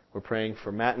 We're praying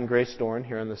for Matt and Grace Dorn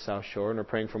here on the South Shore. And we're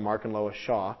praying for Mark and Lois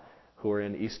Shaw, who are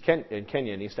in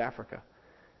Kenya, in East Africa.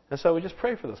 And so we just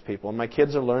pray for those people. And my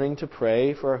kids are learning to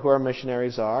pray for who our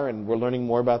missionaries are, and we're learning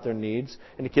more about their needs.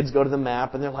 And the kids go to the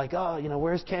map, and they're like, oh,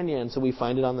 where's Kenya? And so we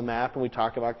find it on the map, and we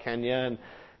talk about Kenya. And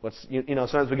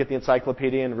sometimes we get the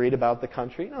encyclopedia and read about the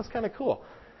country. It's kind of cool.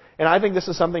 And I think this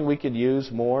is something we could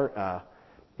use more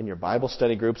in your Bible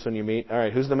study groups when you meet. All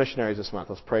right, who's the missionaries this month?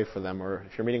 Let's pray for them. Or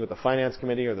if you're meeting with the finance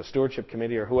committee or the stewardship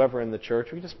committee or whoever in the church,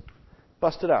 we just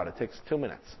bust it out. It takes 2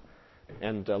 minutes.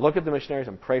 And look at the missionaries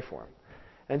and pray for them.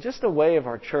 And just a way of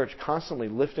our church constantly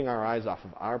lifting our eyes off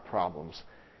of our problems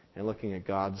and looking at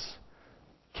God's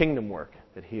kingdom work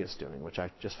that He is doing, which I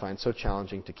just find so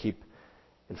challenging to keep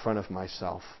in front of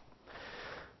myself.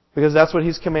 Because that's what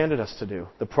He's commanded us to do.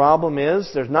 The problem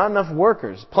is there's not enough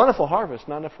workers. Plentiful harvest,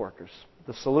 not enough workers.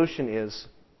 The solution is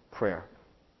prayer.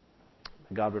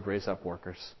 God would raise up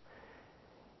workers.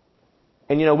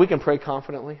 And we can pray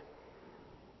confidently.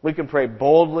 We can pray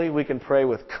boldly. We can pray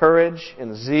with courage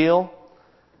and zeal.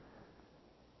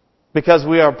 Because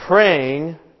we are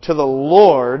praying to the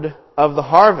Lord of the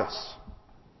harvest.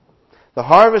 The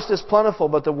harvest is plentiful,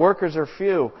 but the workers are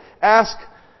few. Ask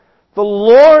the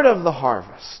Lord of the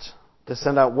harvest to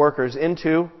send out workers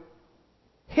into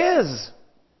His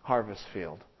harvest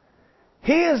field.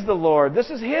 He is the Lord. This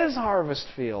is His harvest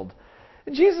field.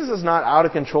 Jesus is not out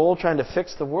of control trying to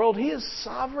fix the world. He is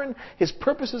sovereign. His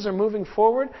purposes are moving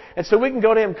forward. And so we can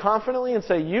go to Him confidently and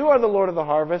say, you are the Lord of the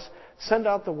harvest. Send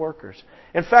out the workers.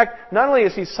 In fact, not only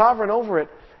is He sovereign over it,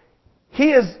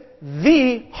 He is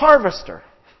the harvester.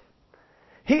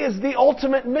 He is the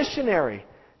ultimate missionary.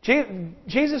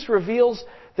 Jesus reveals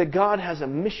that God has a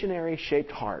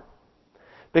missionary-shaped heart.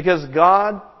 Because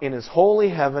God, in His holy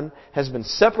heaven, has been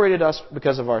separated us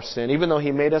because of our sin. Even though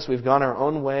He made us, we've gone our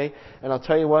own way. And I'll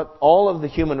tell you what, all of the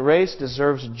human race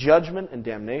deserves judgment and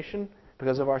damnation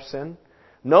because of our sin.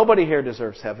 Nobody here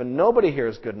deserves heaven. Nobody here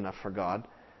is good enough for God.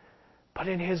 But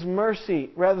in His mercy,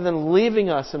 rather than leaving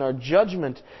us in our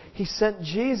judgment, He sent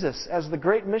Jesus as the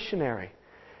great missionary.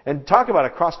 And talk about a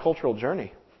cross-cultural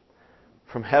journey.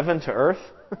 From heaven to earth.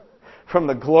 From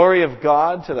the glory of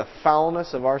God to the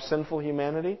foulness of our sinful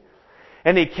humanity.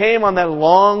 And He came on that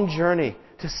long journey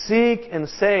to seek and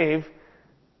save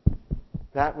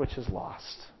that which is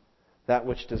lost. That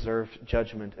which deserved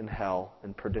judgment and hell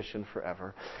and perdition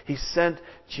forever. He sent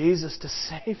Jesus to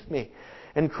save me.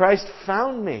 And Christ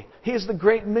found me. He is the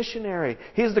great missionary.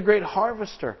 He is the great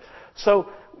harvester. So,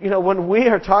 when we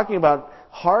are talking about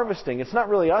harvesting, it's not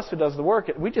really us who does the work.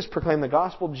 We just proclaim the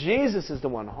gospel. Jesus is the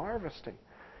one harvesting.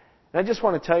 And I just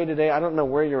want to tell you today, I don't know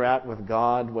where you're at with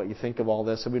God, what you think of all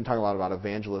this. We've been talking a lot about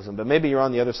evangelism, but maybe you're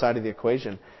on the other side of the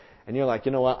equation. And you're like,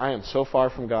 you know what, I am so far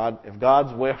from God. If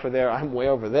God's way over there, I'm way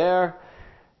over there.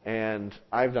 And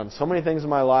I've done so many things in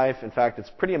my life. In fact,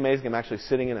 it's pretty amazing. I'm actually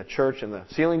sitting in a church and the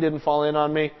ceiling didn't fall in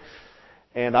on me.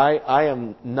 And I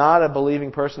am not a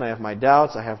believing person. I have my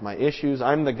doubts. I have my issues.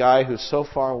 I'm the guy who's so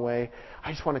far away.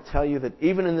 I just want to tell you that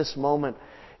even in this moment,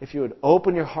 if you would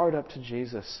open your heart up to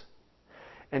Jesus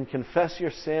and confess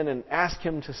your sin and ask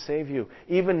Him to save you,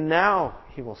 even now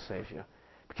He will save you.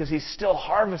 Because He's still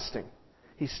harvesting.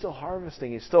 He's still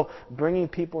harvesting. He's still bringing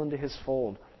people into His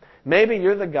fold. Maybe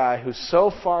you're the guy who's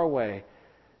so far away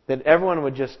that everyone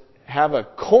would just have a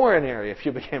coronary if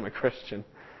you became a Christian.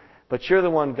 But you're the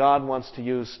one God wants to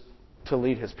use to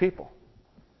lead His people.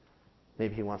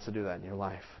 Maybe He wants to do that in your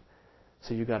life.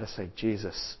 So you've got to say,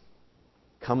 Jesus,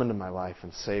 come into my life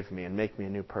and save me and make me a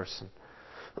new person.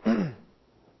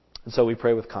 And so we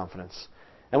pray with confidence.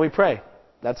 And we pray.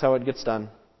 That's how it gets done.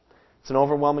 It's an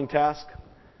overwhelming task.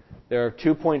 There are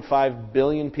 2.5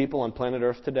 billion people on planet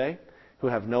Earth today who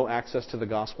have no access to the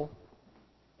gospel.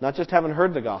 Not just haven't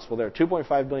heard the gospel. There are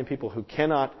 2.5 billion people who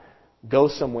cannot go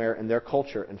somewhere in their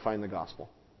culture and find the gospel.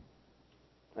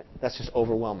 That's just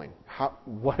overwhelming.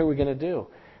 What are we going to do?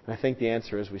 And I think the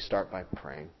answer is we start by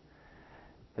praying.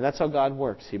 And that's how God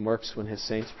works. He works when His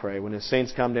saints pray. When His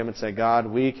saints come to Him and say, God,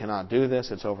 we cannot do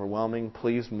this. It's overwhelming.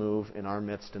 Please move in our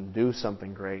midst and do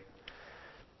something great.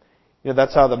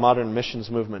 That's how the modern missions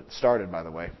movement started, by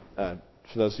the way.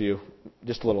 For those of you,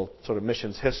 just a little sort of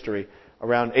missions history.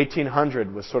 Around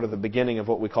 1800 was sort of the beginning of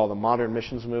what we call the modern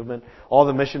missions movement. All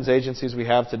the missions agencies we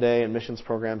have today and missions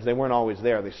programs, they weren't always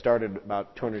there. They started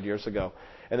about 200 years ago.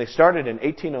 And they started in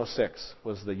 1806,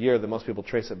 was the year that most people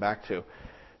trace it back to.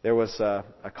 There was a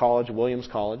college, Williams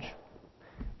College,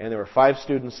 and there were 5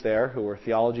 students there who were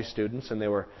theology students, and they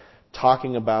were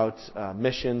talking about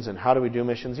missions and how do we do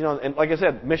missions. And like I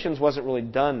said, missions wasn't really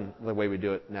done the way we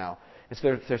do it now.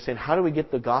 They're saying, how do we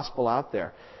get the gospel out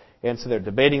there? And so they're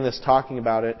debating this, talking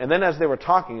about it. And then as they were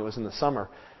talking, it was in the summer,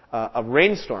 a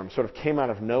rainstorm sort of came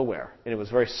out of nowhere. And it was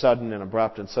very sudden and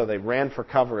abrupt. And so they ran for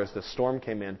cover as the storm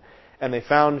came in. And they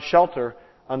found shelter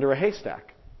under a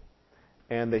haystack.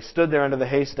 And they stood there under the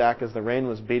haystack as the rain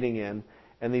was beating in.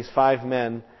 And these 5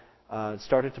 men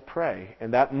started to pray.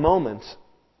 And that moment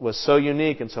was so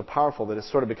unique and so powerful that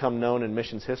it's sort of become known in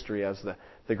missions history as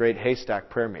the Great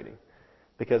Haystack Prayer Meeting.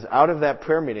 Because out of that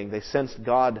prayer meeting, they sensed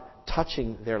God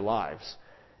touching their lives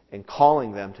and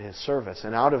calling them to His service.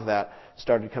 And out of that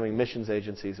started coming missions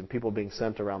agencies and people being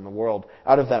sent around the world.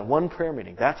 Out of that one prayer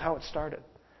meeting, that's how it started,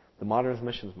 the modernist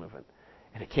missions movement.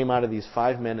 And it came out of these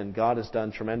 5 men, and God has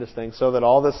done tremendous things so that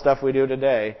all this stuff we do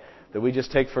today, that we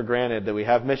just take for granted, that we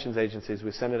have missions agencies,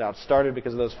 we send it out, started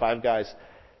because of those 5 guys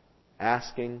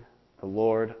asking the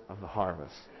Lord of the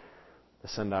harvest to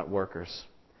send out workers.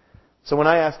 So when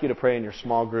I ask you to pray in your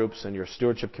small groups and your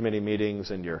stewardship committee meetings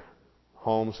and your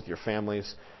homes with your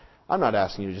families, I'm not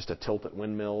asking you just to tilt at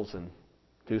windmills and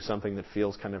do something that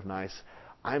feels kind of nice.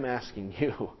 I'm asking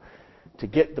you to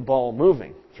get the ball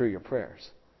moving through your prayers,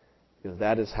 because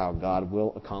that is how God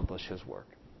will accomplish His work.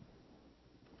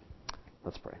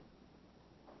 Let's pray.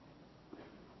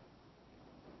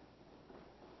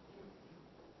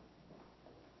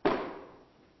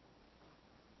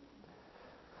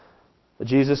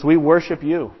 Jesus, we worship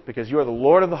You because You are the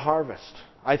Lord of the harvest.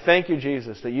 I thank You,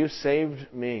 Jesus, that You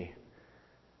saved me.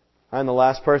 I'm the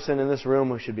last person in this room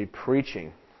who should be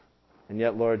preaching. And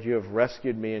yet, Lord, You have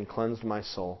rescued me and cleansed my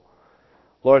soul.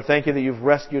 Lord, thank You that You've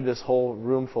rescued this whole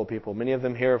room full of people. Many of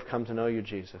them here have come to know You,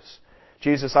 Jesus.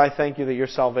 Jesus, I thank You that Your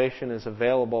salvation is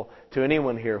available to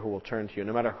anyone here who will turn to You,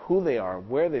 no matter who they are,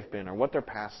 where they've been, or what their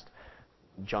past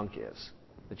junk is.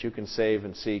 That You can save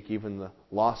and seek even the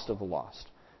lost of the lost,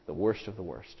 the worst of the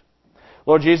worst.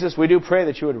 Lord Jesus, we do pray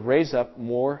that You would raise up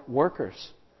more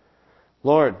workers.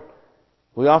 Lord,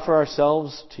 we offer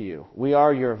ourselves to You. We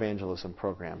are Your evangelism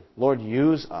program. Lord,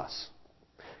 use us.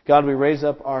 God, we raise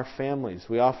up our families.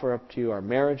 We offer up to You our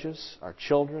marriages, our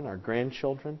children, our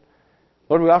grandchildren.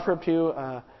 Lord, we offer up to You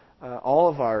all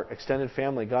of our extended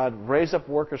family. God, raise up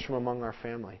workers from among our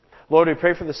family. Lord, we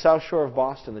pray for the South Shore of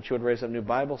Boston that You would raise up new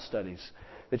Bible studies,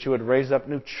 that You would raise up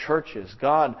new churches.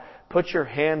 God, put Your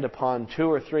hand upon 2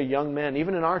 or 3 young men,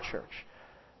 even in our church,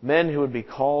 men who would be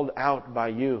called out by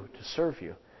You to serve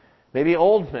You. Maybe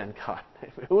old men, God.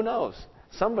 Who knows?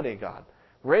 Somebody, God.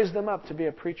 Raise them up to be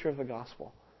a preacher of the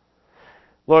gospel.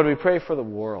 Lord, we pray for the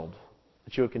world,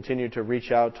 that You would continue to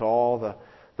reach out to all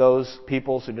those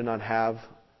peoples who do not have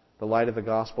the light of the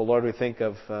gospel. Lord, we think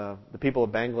of the people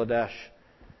of Bangladesh,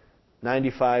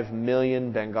 95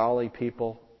 million Bengali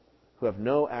people who have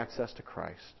no access to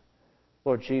Christ.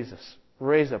 Lord Jesus,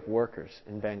 raise up workers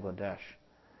in Bangladesh.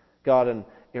 God, in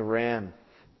Iran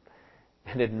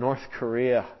and in North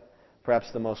Korea,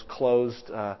 perhaps the most closed,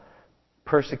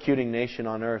 persecuting nation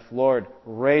on earth. Lord,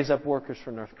 raise up workers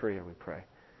for North Korea, we pray.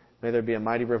 May there be a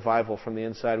mighty revival from the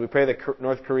inside. We pray that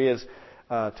North Korea's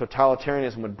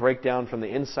totalitarianism would break down from the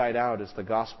inside out as the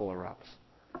gospel erupts.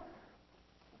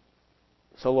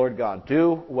 So, Lord God,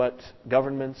 do what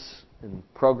governments and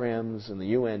programs and the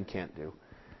UN can't do.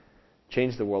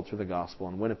 Change the world through the gospel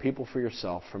and win a people for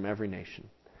Yourself from every nation.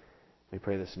 We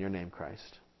pray this in Your name,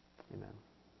 Christ. Amen.